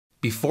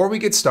Before we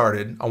get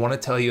started, I want to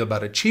tell you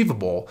about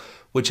Achievable,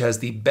 which has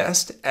the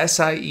best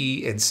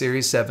SIE and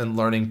Series 7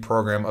 learning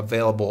program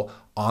available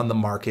on the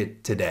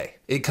market today.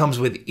 It comes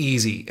with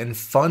easy and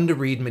fun to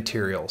read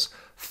materials,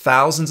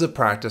 thousands of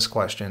practice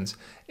questions,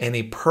 and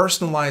a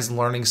personalized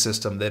learning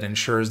system that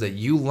ensures that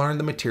you learn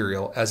the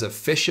material as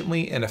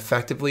efficiently and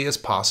effectively as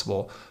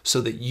possible so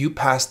that you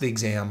pass the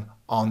exam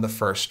on the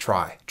first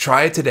try.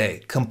 Try it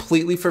today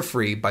completely for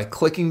free by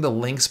clicking the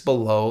links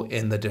below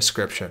in the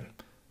description.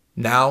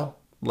 Now,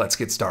 let's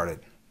get started.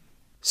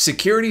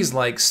 Securities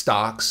like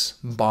stocks,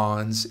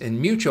 bonds,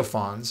 and mutual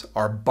funds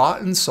are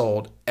bought and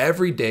sold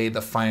every day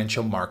the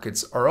financial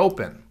markets are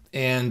open.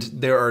 And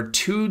there are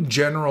two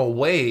general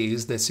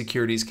ways that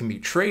securities can be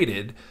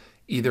traded,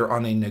 either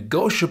on a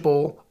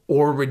negotiable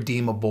or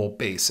redeemable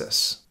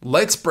basis.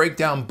 Let's break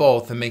down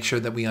both and make sure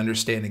that we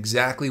understand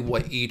exactly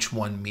what each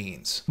one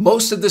means.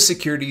 Most of the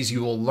securities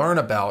you will learn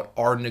about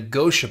are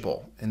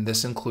negotiable, and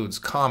this includes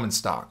common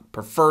stock,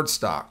 preferred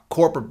stock,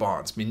 corporate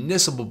bonds,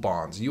 municipal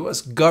bonds,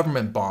 U.S.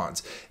 government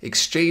bonds,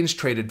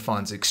 exchange-traded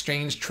funds,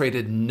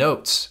 exchange-traded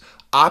notes.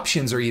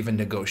 Options are even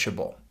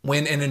negotiable.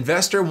 When an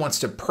investor wants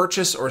to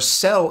purchase or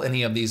sell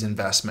any of these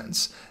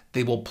investments,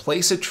 they will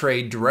place a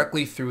trade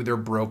directly through their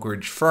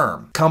brokerage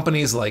firm.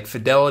 Companies like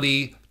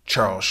Fidelity,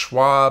 Charles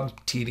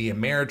Schwab, TD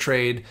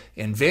Ameritrade,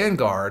 and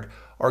Vanguard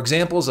are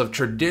examples of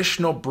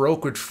traditional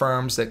brokerage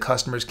firms that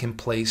customers can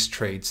place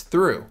trades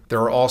through.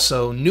 There are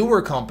also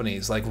newer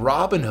companies like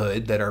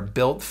Robinhood that are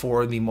built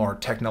for the more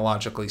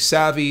technologically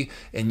savvy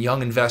and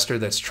young investor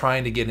that's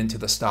trying to get into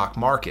the stock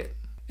market.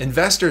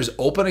 Investors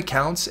open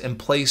accounts and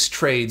place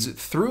trades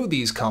through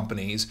these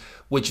companies,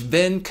 which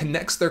then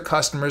connects their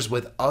customers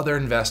with other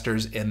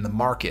investors in the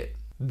market.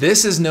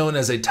 This is known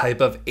as a type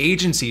of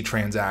agency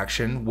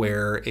transaction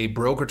where a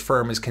brokerage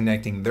firm is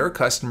connecting their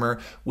customer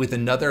with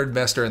another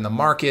investor in the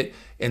market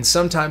and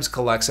sometimes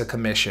collects a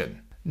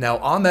commission. Now,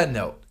 on that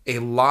note, a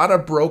lot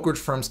of brokerage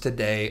firms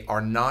today are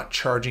not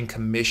charging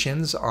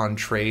commissions on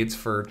trades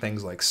for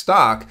things like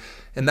stock,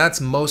 and that's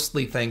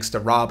mostly thanks to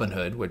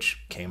Robinhood,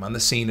 which came on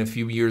the scene a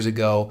few years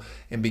ago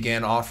and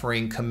began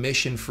offering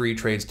commission-free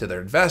trades to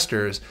their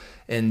investors.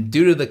 And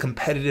due to the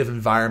competitive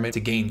environment to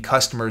gain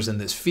customers in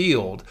this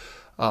field,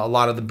 a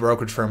lot of the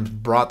brokerage firms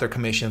brought their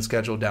commission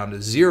schedule down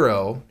to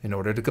zero in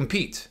order to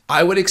compete.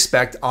 I would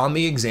expect on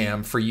the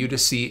exam for you to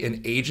see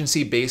an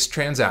agency-based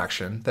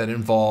transaction that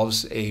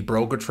involves a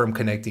brokerage firm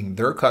connecting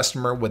their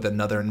customer with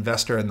another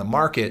investor in the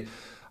market.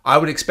 I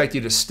would expect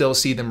you to still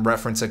see them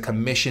reference a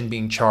commission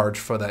being charged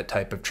for that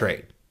type of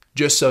trade,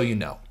 just so you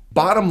know.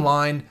 Bottom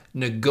line,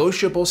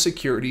 negotiable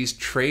securities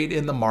trade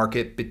in the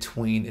market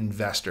between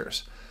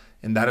investors.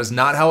 And that is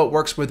not how it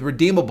works with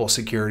redeemable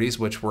securities,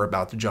 which we're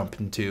about to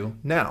jump into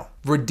now.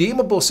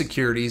 Redeemable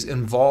securities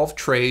involve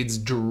trades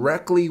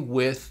directly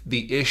with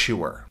the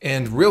issuer.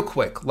 And real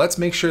quick, let's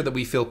make sure that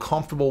we feel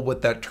comfortable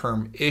with that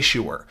term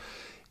issuer.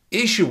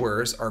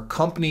 Issuers are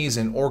companies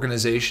and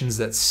organizations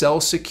that sell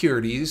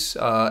securities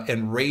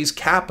and raise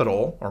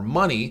capital or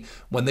money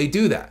when they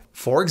do that.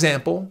 For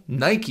example,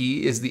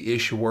 Nike is the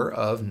issuer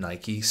of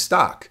Nike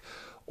stock.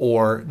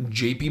 Or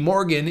JP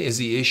Morgan is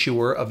the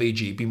issuer of a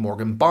JP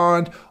Morgan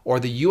bond, or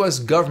the US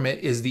government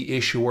is the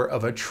issuer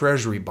of a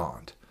treasury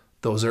bond.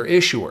 Those are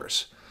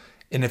issuers.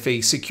 And if a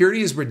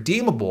security is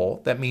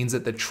redeemable, that means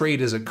that the trade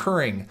is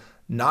occurring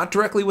not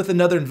directly with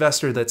another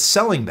investor that's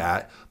selling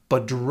that,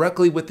 but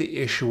directly with the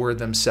issuer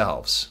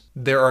themselves.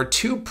 There are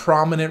two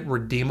prominent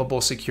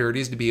redeemable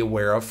securities to be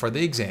aware of for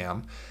the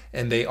exam,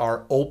 and they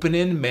are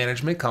open-end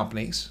management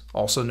companies,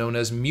 also known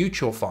as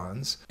mutual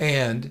funds,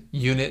 and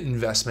unit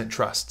investment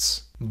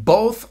trusts.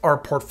 Both are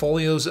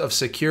portfolios of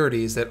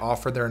securities that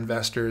offer their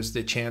investors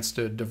the chance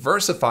to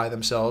diversify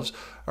themselves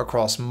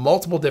across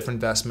multiple different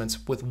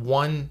investments with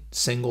one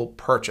single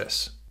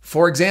purchase.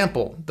 For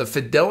example, the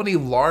Fidelity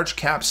Large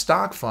Cap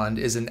Stock Fund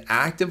is an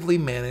actively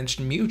managed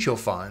mutual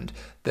fund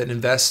that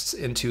invests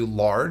into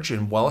large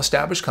and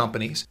well-established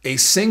companies. A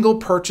single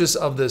purchase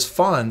of this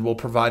fund will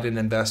provide an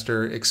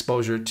investor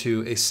exposure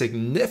to a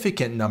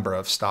significant number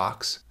of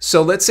stocks.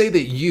 So let's say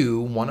that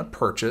you want to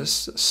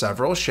purchase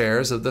several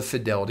shares of the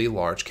Fidelity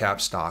Large Cap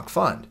Stock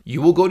Fund.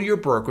 You will go to your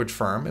brokerage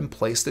firm and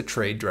place the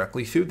trade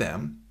directly through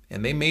them.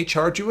 And they may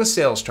charge you a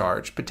sales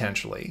charge,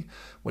 potentially,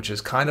 which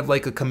is kind of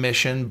like a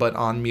commission, but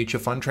on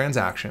mutual fund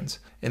transactions.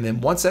 And then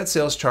once that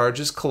sales charge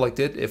is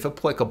collected, if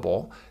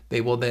applicable,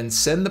 they will then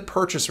send the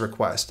purchase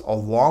request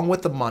along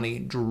with the money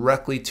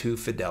directly to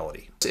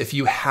Fidelity. If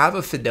you have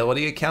a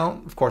Fidelity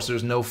account, of course,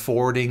 there's no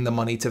forwarding the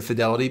money to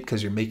Fidelity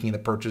because you're making the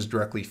purchase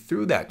directly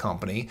through that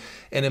company.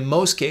 And in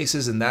most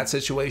cases, in that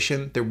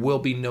situation, there will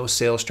be no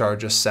sales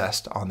charge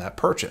assessed on that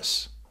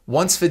purchase.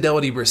 Once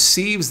Fidelity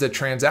receives the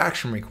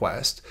transaction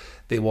request,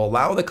 they will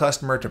allow the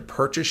customer to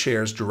purchase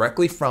shares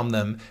directly from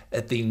them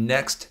at the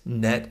next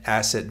net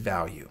asset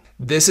value.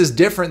 This is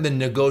different than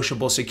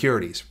negotiable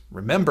securities.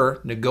 Remember,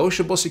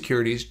 negotiable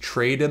securities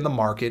trade in the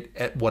market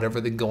at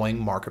whatever the going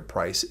market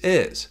price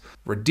is.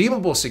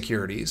 Redeemable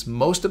securities,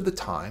 most of the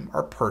time,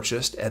 are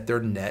purchased at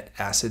their net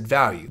asset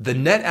value. The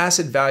net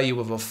asset value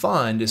of a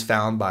fund is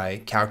found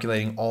by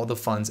calculating all the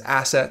fund's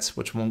assets,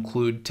 which will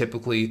include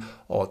typically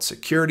all its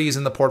securities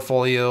in the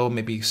portfolio,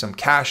 maybe some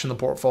cash in the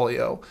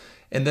portfolio,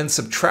 and then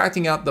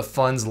subtracting out the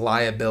fund's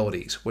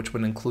liabilities, which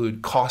would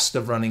include cost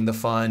of running the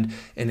fund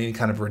and any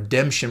kind of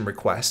redemption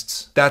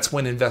requests. That's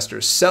when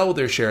investors sell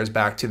their shares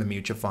back to the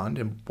mutual fund,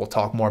 and we'll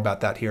talk more about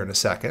that here in a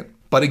second.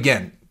 But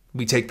again,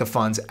 we take the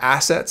fund's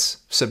assets,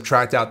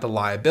 subtract out the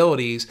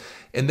liabilities,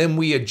 and then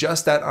we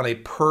adjust that on a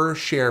per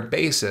share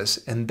basis,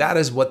 and that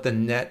is what the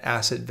net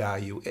asset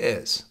value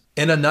is.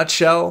 In a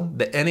nutshell,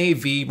 the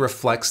NAV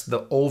reflects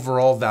the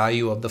overall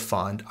value of the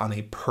fund on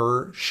a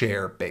per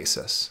share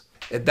basis.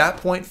 At that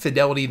point,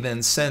 Fidelity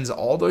then sends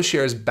all those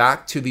shares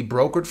back to the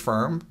brokered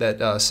firm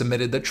that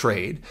submitted the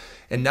trade,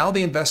 and now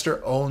the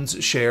investor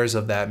owns shares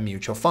of that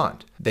mutual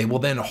fund. They will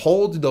then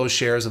hold those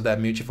shares of that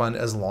mutual fund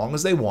as long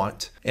as they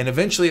want, and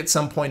eventually at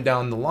some point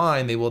down the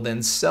line, they will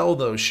then sell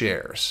those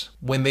shares.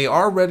 When they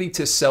are ready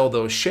to sell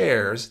those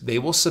shares, they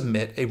will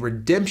submit a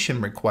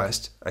redemption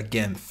request,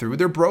 again through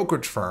their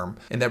brokerage firm,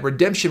 and that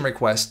redemption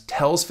request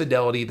tells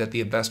Fidelity that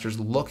the investor is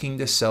looking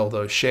to sell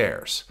those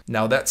shares.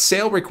 Now that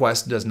sale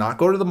request does not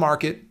go to the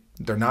market.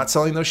 They're not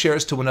selling those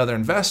shares to another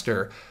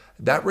investor.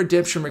 That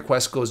redemption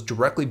request goes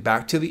directly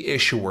back to the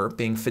issuer,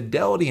 being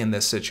Fidelity in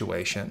this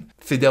situation.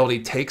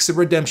 Fidelity takes the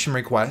redemption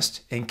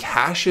request and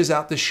cashes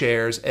out the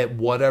shares at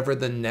whatever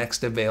the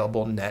next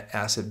available net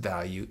asset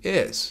value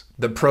is.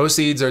 The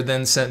proceeds are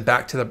then sent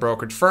back to the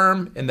brokerage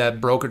firm, and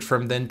that brokerage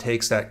firm then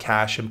takes that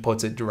cash and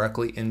puts it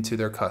directly into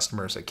their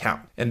customer's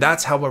account. And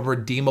that's how a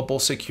redeemable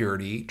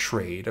security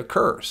trade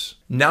occurs.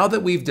 Now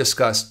that we've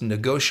discussed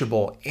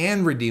negotiable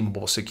and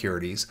redeemable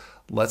securities,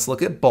 let's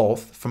look at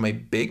both from a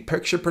big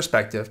picture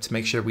perspective to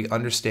make sure we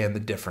understand the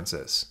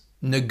differences.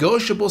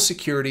 Negotiable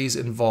securities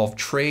involve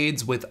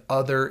trades with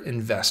other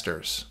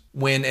investors.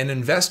 When an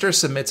investor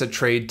submits a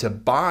trade to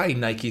buy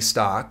Nike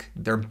stock,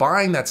 they're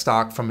buying that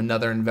stock from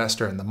another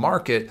investor in the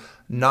market,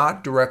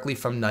 not directly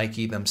from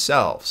Nike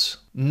themselves.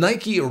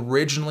 Nike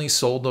originally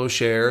sold those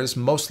shares,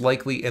 most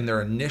likely in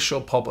their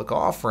initial public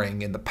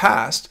offering in the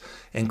past,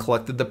 and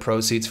collected the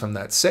proceeds from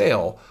that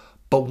sale.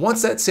 But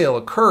once that sale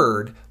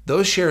occurred,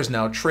 those shares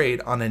now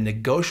trade on a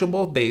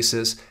negotiable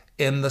basis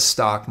in the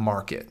stock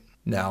market.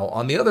 Now,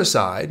 on the other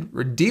side,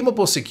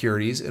 redeemable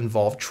securities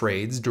involve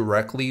trades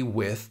directly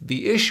with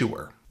the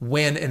issuer.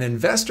 When an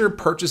investor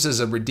purchases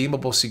a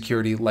redeemable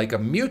security like a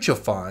mutual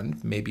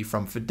fund, maybe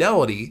from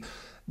Fidelity,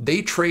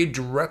 they trade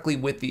directly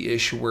with the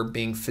issuer,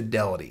 being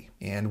Fidelity.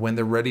 And when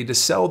they're ready to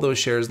sell those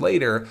shares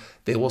later,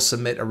 they will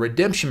submit a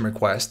redemption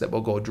request that will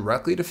go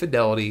directly to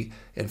Fidelity,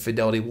 and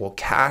Fidelity will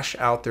cash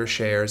out their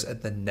shares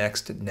at the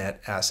next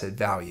net asset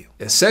value.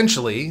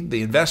 Essentially,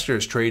 the investor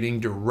is trading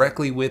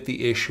directly with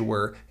the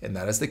issuer, and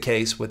that is the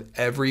case with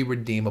every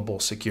redeemable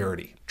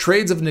security.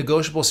 Trades of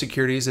negotiable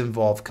securities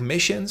involve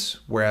commissions,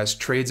 whereas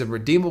trades of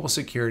redeemable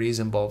securities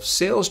involve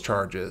sales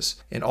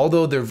charges. And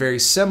although they're very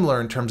similar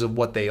in terms of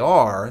what they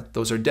are,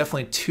 those are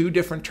definitely two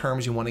different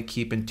terms you want to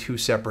keep in two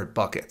separate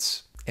buckets.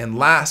 And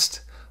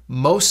last,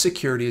 most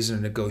securities are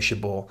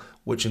negotiable,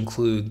 which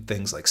include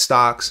things like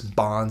stocks,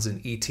 bonds,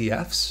 and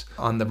ETFs.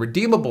 On the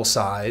redeemable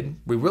side,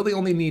 we really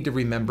only need to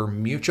remember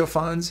mutual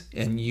funds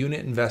and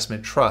unit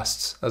investment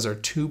trusts as our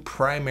two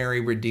primary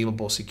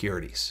redeemable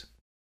securities.